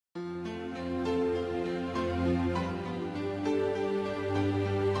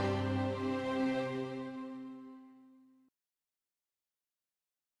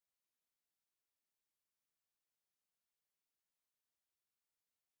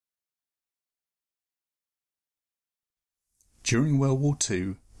During World War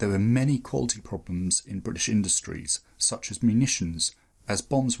II, there were many quality problems in British industries, such as munitions, as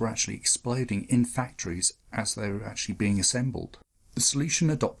bombs were actually exploding in factories as they were actually being assembled. The solution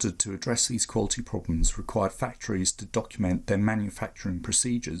adopted to address these quality problems required factories to document their manufacturing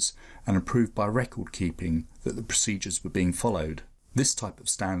procedures and approve by record keeping that the procedures were being followed. This type of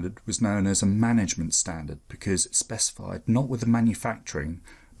standard was known as a management standard because it specified not with the manufacturing,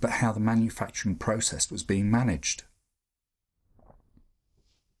 but how the manufacturing process was being managed.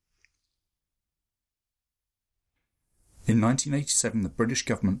 In 1987, the British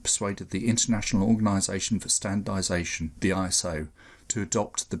government persuaded the International Organisation for Standardisation, the ISO, to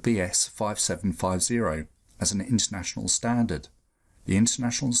adopt the BS 5750 as an international standard. The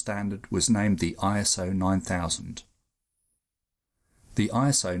international standard was named the ISO 9000. The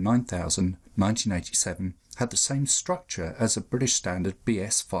ISO 9000 1987 had the same structure as a British standard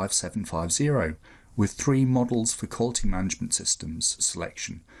BS 5750, with 3 models for quality management systems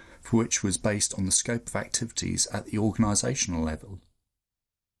selection, for which was based on the scope of activities at the organisational level.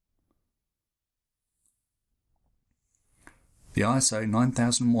 The ISO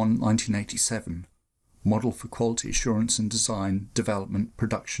 9001 1987 model for quality assurance and design, development,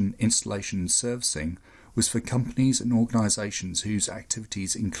 production, installation and servicing was for companies and organisations whose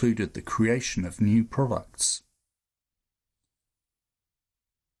activities included the creation of new products.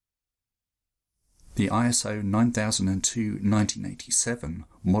 The ISO 9002 1987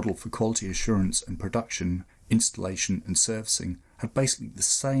 model for quality assurance and production, installation and servicing had basically the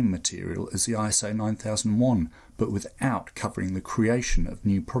same material as the ISO 9001, but without covering the creation of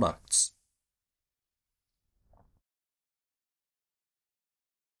new products.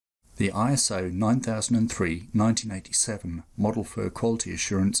 The ISO 9003 1987 model for quality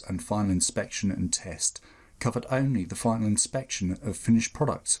assurance and final inspection and test covered only the final inspection of finished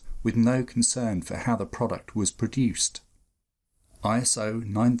products, with no concern for how the product was produced. ISO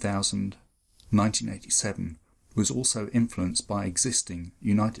 9000 1987 was also influenced by existing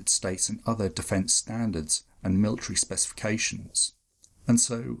United States and other defence standards and military specifications, and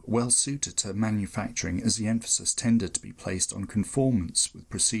so well suited to manufacturing as the emphasis tended to be placed on conformance with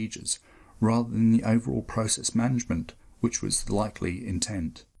procedures rather than the overall process management, which was the likely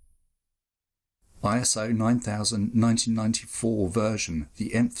intent. ISO 9000 1994 version,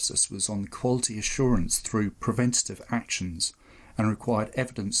 the emphasis was on quality assurance through preventative actions and required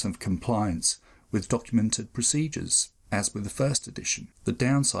evidence of compliance with documented procedures, as with the first edition. The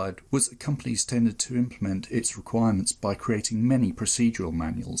downside was that companies tended to implement its requirements by creating many procedural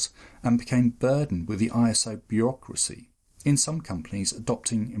manuals and became burdened with the ISO bureaucracy. In some companies,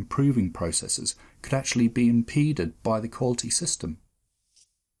 adopting improving processes could actually be impeded by the quality system.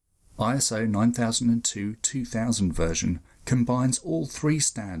 ISO 9002-2000 version combines all 3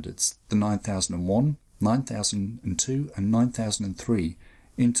 standards, the 9001, 9002 and 9003,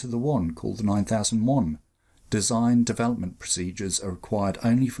 into the one called the 9001. Design development procedures are required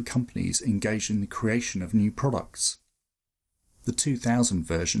only for companies engaged in the creation of new products. The 2000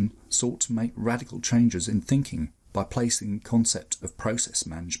 version sought to make radical changes in thinking by placing the concept of process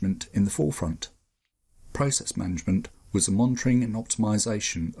management in the forefront. Process management was the monitoring and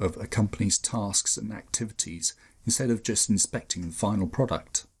optimization of a company's tasks and activities instead of just inspecting the final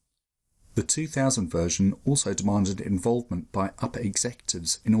product. The 2000 version also demanded involvement by upper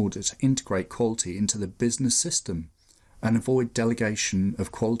executives in order to integrate quality into the business system and avoid delegation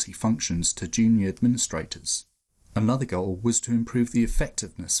of quality functions to junior administrators. Another goal was to improve the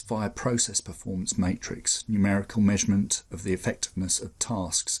effectiveness via process performance matrix, numerical measurement of the effectiveness of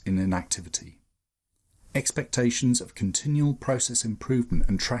tasks in an activity. Expectations of continual process improvement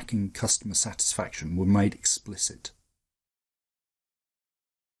and tracking customer satisfaction were made explicit.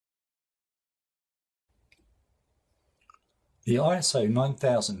 The ISO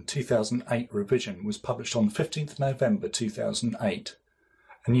 9000-2008 revision was published on 15th November 2008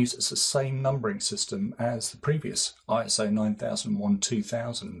 and uses the same numbering system as the previous ISO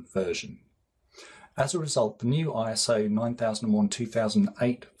 9001-2000 version. As a result, the new ISO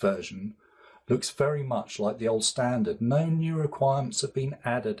 9001-2008 version looks very much like the old standard. No new requirements have been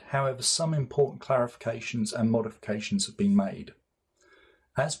added, however some important clarifications and modifications have been made.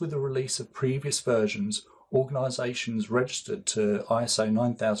 As with the release of previous versions, organisations registered to ISO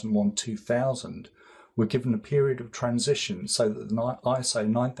 9001-2000 were given a period of transition so that the ISO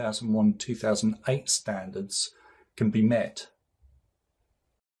 9001-2008 standards can be met